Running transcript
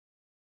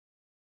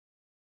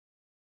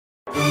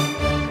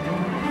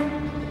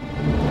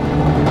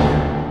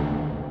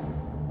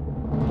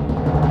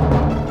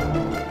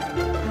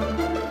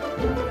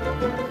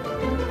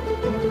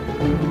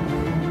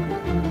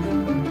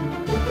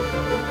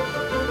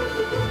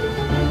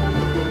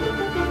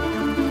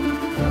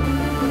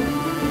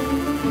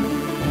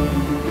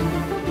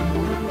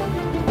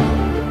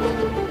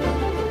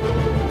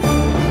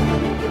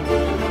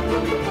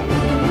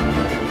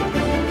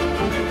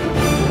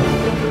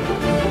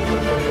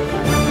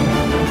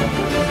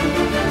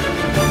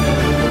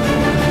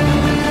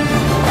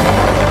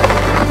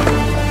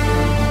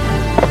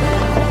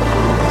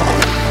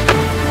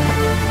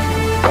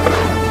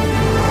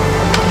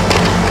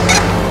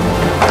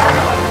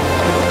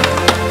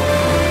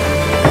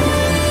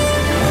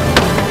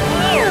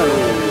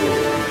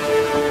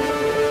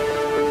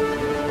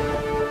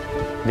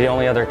The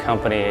only other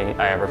company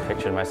I ever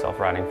pictured myself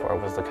riding for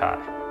was Lakai.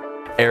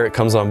 Eric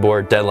comes on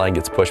board, deadline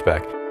gets pushed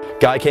back.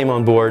 Guy came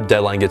on board,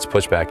 deadline gets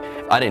pushed back.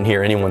 I didn't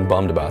hear anyone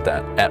bummed about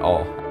that at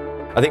all.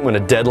 I think when a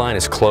deadline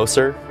is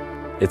closer,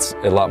 it's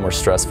a lot more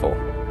stressful.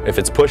 If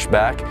it's pushed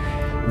back,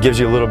 it gives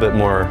you a little bit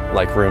more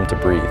like room to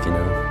breathe, you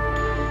know?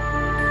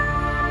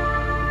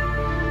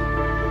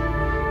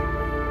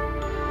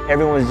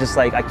 Everyone was just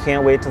like, I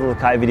can't wait till the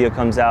Lakai video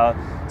comes out.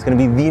 It's gonna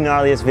be the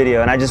gnarliest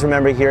video. And I just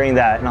remember hearing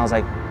that and I was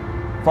like,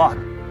 fuck.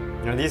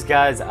 You know, these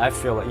guys, I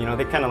feel like, you know,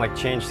 they kind of like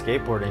change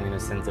skateboarding in a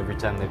sense every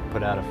time they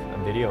put out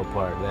a video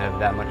part. They have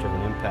that much of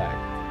an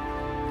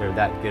impact. They're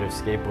that good of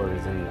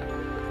skateboarders, and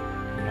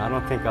you know, I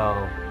don't think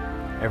I'll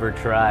ever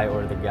try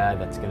or the guy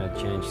that's gonna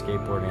change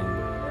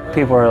skateboarding.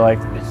 People are like,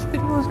 this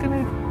video is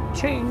gonna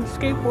change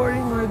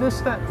skateboarding or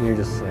this, that. And you're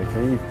just like,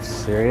 are you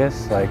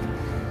serious? Like,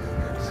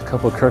 there's a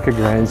couple of crooked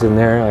grinds in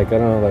there. Like, I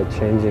don't know about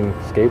changing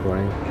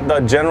skateboarding.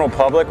 The general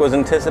public was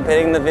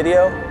anticipating the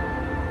video,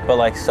 but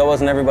like, so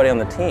wasn't everybody on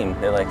the team.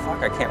 They're like,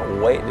 fuck, I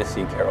can't wait to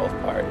see Carol's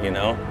part, you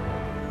know?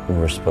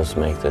 We're supposed to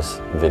make this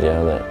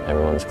video that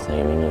everyone's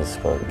claiming is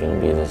going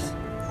to be this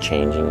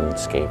changing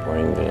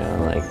skateboarding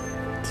video. Like,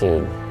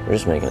 dude, we're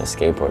just making a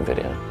skateboard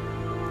video.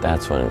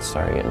 That's when it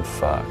started getting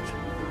fucked.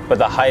 But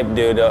the hype,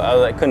 dude,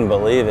 I couldn't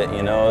believe it,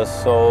 you know? It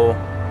was so,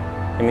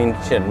 I mean,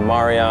 shit,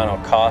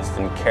 Mariano,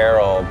 Costin,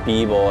 Carol,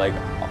 Beeble, like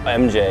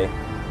MJ.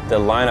 The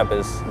lineup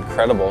is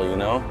incredible, you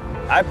know?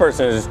 I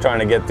personally was just trying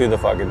to get through the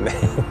fucking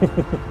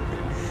day.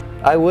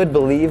 I would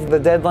believe the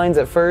deadlines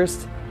at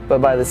first, but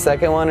by the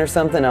second one or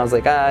something, I was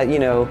like, you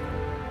know,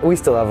 we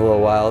still have a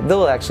little while.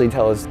 They'll actually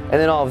tell us. And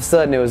then all of a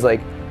sudden it was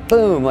like,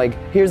 boom, like,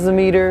 here's the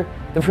meter,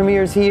 the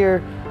premiere's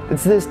here,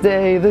 it's this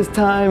day, this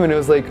time, and it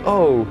was like,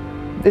 oh,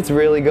 it's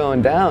really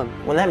going down.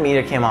 When that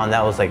meter came on,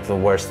 that was like the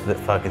worst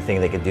fucking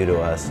thing they could do to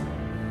us.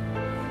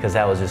 Because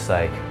that was just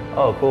like,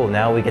 oh cool,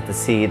 now we get to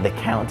see the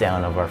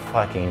countdown of our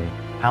fucking,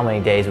 how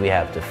many days we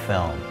have to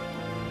film.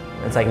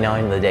 It's like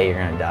knowing the day you're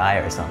gonna die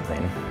or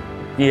something.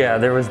 Yeah,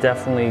 there was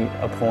definitely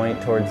a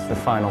point towards the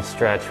final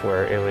stretch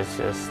where it was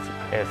just,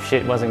 if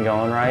shit wasn't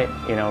going right,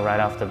 you know, right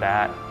off the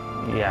bat,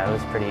 yeah, it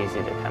was pretty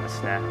easy to kind of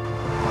snap.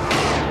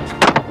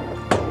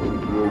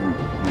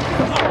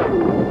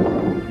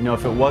 You know,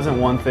 if it wasn't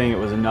one thing, it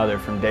was another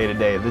from day to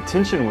day. The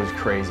tension was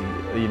crazy.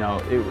 You know,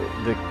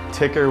 the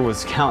ticker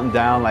was counting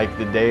down, like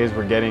the days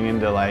were getting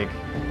into like,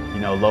 you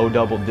know, low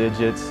double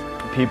digits.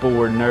 People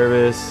were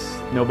nervous.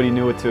 Nobody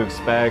knew what to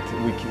expect.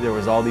 There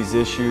was all these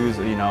issues,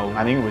 you know.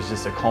 I think it was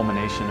just a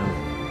culmination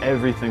of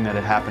everything that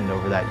had happened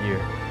over that year.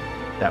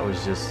 That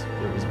was just,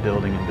 it was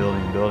building and building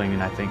and building,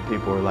 and I think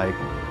people were like,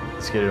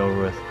 let's get it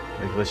over with.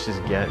 Like, let's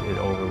just get it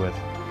over with.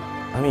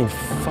 I mean,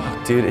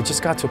 fuck, dude, it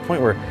just got to a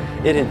point where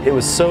it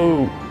was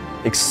so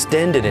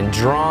extended and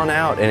drawn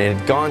out, and it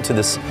had gone to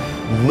this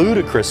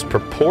ludicrous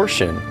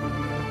proportion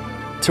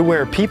to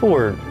where people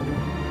were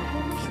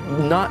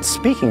not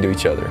speaking to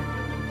each other.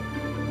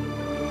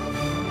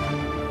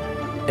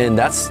 And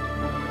that's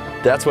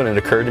when it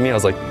occurred to me. I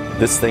was like,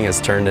 this thing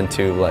has turned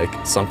into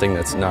like something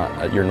that's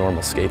not your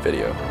normal skate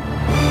video.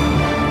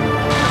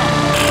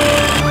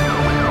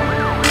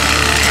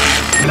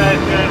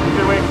 Good.